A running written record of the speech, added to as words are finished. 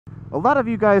A lot of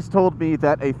you guys told me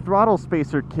that a throttle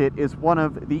spacer kit is one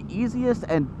of the easiest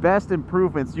and best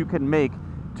improvements you can make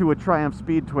to a Triumph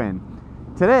Speed Twin.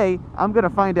 Today, I'm going to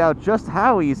find out just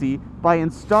how easy by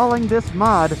installing this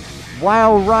mod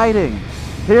while riding.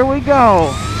 Here we go!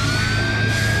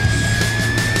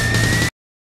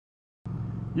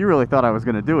 You really thought I was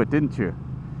going to do it, didn't you?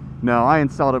 No, I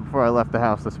installed it before I left the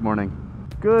house this morning.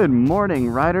 Good morning,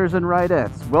 riders and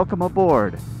ridettes. Welcome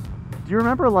aboard. Do you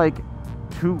remember like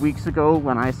 2 weeks ago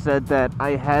when I said that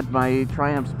I had my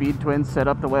Triumph Speed Twin set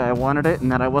up the way I wanted it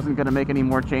and that I wasn't going to make any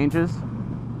more changes?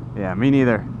 Yeah, me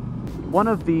neither. One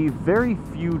of the very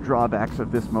few drawbacks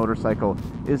of this motorcycle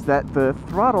is that the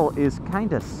throttle is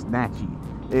kind of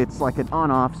snatchy. It's like an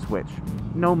on-off switch.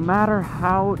 No matter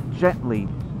how gently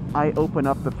I open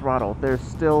up the throttle, there's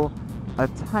still a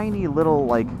tiny little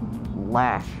like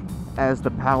lash as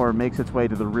the power makes its way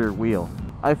to the rear wheel.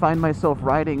 I find myself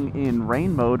riding in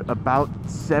rain mode about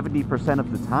 70%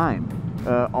 of the time,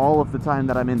 all of the time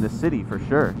that I'm in the city for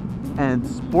sure. And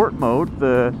sport mode,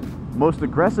 the most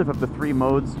aggressive of the three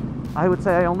modes, I would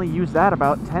say I only use that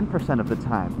about 10% of the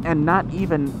time, and not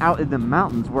even out in the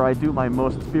mountains where I do my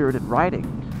most spirited riding.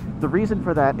 The reason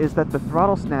for that is that the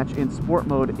throttle snatch in sport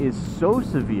mode is so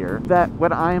severe that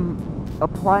when I'm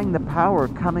applying the power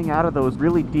coming out of those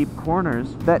really deep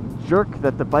corners, that jerk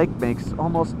that the bike makes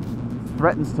almost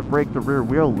threatens to break the rear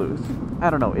wheel loose. I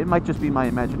don't know, it might just be my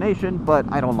imagination, but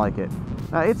I don't like it.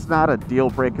 It's not a deal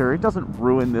breaker, it doesn't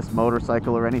ruin this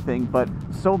motorcycle or anything, but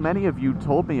so many of you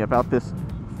told me about this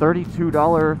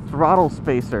 $32 throttle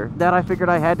spacer that I figured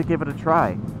I had to give it a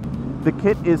try. The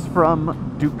kit is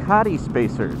from Ducati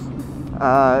Spacers.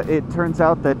 It turns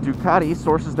out that Ducati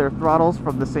sources their throttles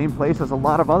from the same place as a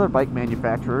lot of other bike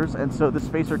manufacturers, and so the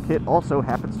spacer kit also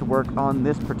happens to work on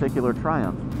this particular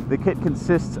Triumph. The kit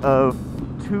consists of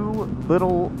two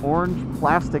little orange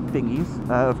plastic thingies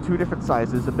of two different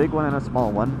sizes, a big one and a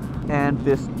small one, and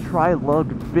this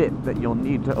tri-lug bit that you'll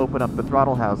need to open up the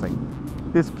throttle housing.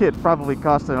 This kit probably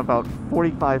cost them about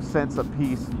 45 cents a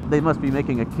piece. They must be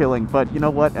making a killing, but you know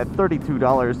what? At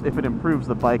 $32, if it improves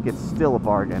the bike, it's still a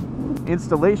bargain.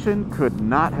 Installation could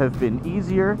not have been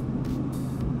easier.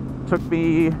 Took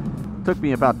me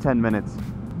about 10 minutes.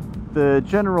 The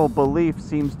general belief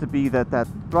seems to be that that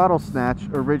throttle snatch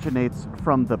originates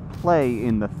from the play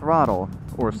in the throttle,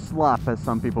 or slop as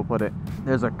some people put it.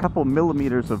 There's a couple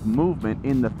millimeters of movement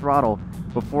in the throttle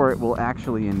before it will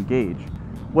actually engage.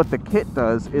 What the kit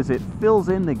does is it fills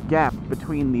in the gap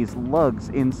between these lugs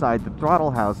inside the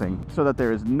throttle housing so that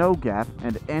there is no gap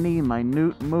and any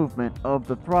minute movement of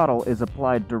the throttle is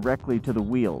applied directly to the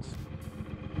wheels.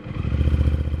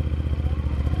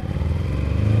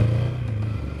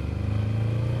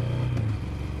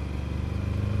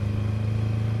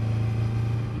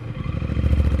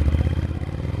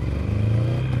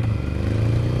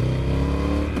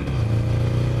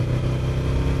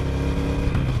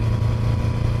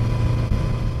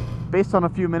 Based on a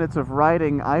few minutes of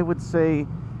riding, I would say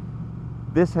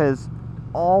this has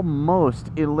almost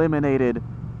eliminated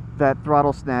that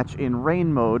throttle snatch in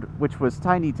rain mode, which was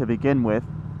tiny to begin with,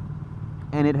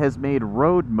 and it has made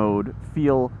road mode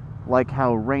feel like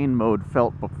how rain mode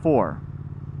felt before.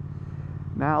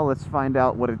 Now let's find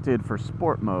out what it did for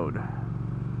sport mode.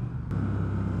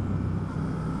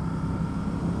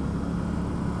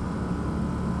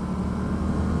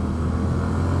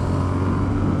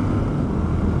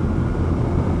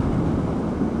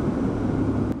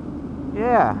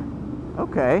 Yeah,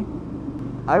 okay.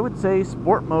 I would say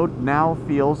sport mode now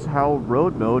feels how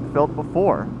road mode felt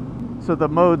before. So the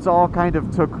modes all kind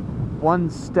of took one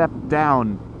step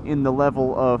down in the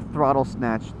level of throttle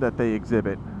snatch that they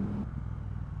exhibit.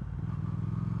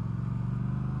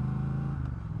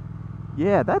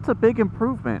 Yeah, that's a big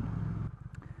improvement.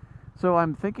 So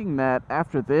I'm thinking that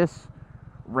after this,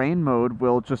 rain mode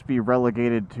will just be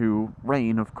relegated to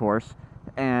rain, of course,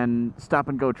 and stop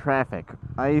and go traffic.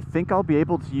 I think I'll be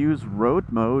able to use road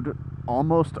mode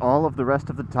almost all of the rest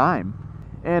of the time.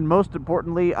 And most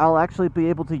importantly, I'll actually be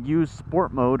able to use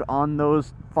sport mode on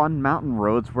those fun mountain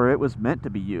roads where it was meant to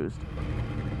be used.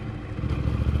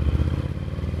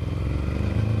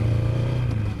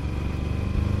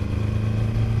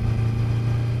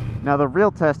 Now the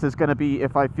real test is going to be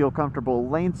if I feel comfortable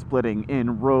lane splitting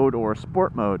in road or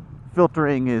sport mode.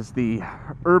 Filtering is the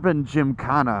urban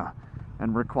gymkhana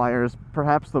and requires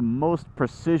perhaps the most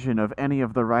precision of any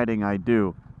of the riding I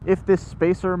do. If this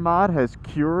spacer mod has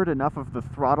cured enough of the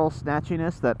throttle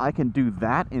snatchiness that I can do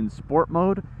that in sport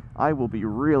mode, I will be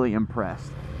really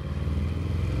impressed.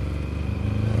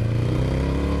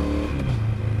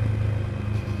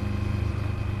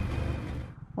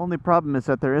 Only problem is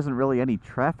that there isn't really any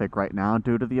traffic right now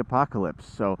due to the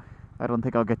apocalypse, so I don't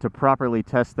think I'll get to properly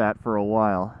test that for a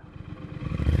while.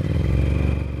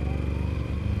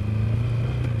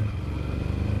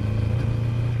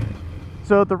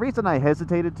 So the reason I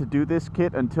hesitated to do this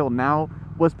kit until now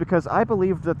was because I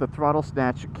believed that the throttle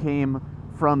snatch came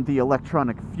from the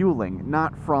electronic fueling,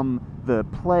 not from the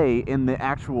play in the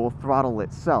actual throttle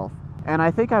itself. And I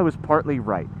think I was partly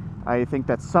right. I think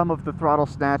that some of the throttle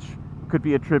snatch could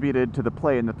be attributed to the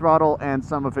play in the throttle, and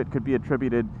some of it could be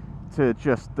attributed to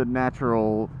just the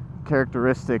natural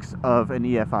characteristics of an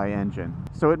EFI engine.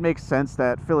 So it makes sense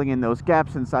that filling in those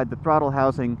gaps inside the throttle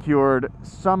housing cured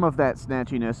some of that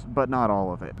snatchiness, but not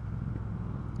all of it.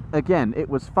 Again, it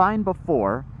was fine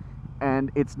before,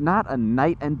 and it's not a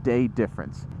night and day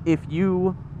difference. If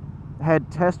you had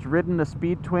test ridden a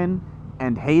Speed Twin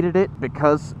and hated it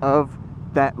because of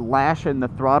that lash in the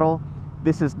throttle,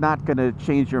 this is not going to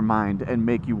change your mind and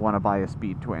make you want to buy a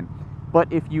Speed Twin.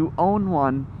 But if you own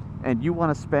one and you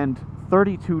want to spend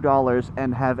 $32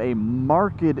 and have a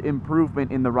marked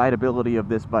improvement in the rideability of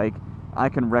this bike, I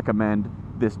can recommend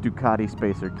this Ducati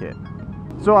Spacer kit.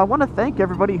 So I want to thank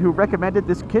everybody who recommended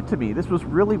this kit to me. This was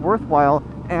really worthwhile,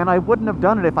 and I wouldn't have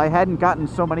done it if I hadn't gotten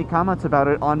so many comments about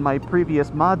it on my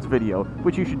previous mods video,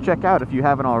 which you should check out if you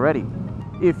haven't already.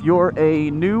 If you're a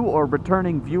new or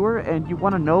returning viewer and you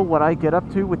want to know what I get up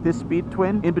to with this Speed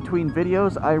Twin in between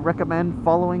videos, I recommend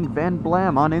following Van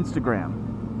Blam on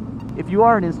Instagram. If you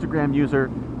are an Instagram user,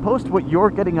 post what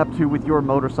you're getting up to with your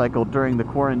motorcycle during the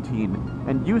quarantine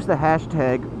and use the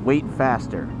hashtag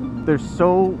 #WaitFaster. There's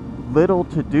so little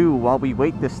to do while we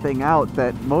wait this thing out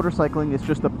that motorcycling is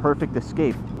just the perfect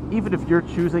escape. Even if you're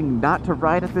choosing not to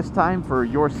ride at this time for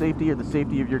your safety or the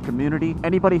safety of your community,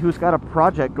 anybody who's got a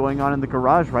project going on in the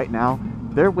garage right now,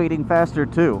 they're waiting faster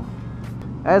too.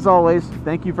 As always,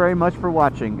 thank you very much for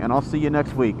watching, and I'll see you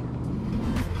next week.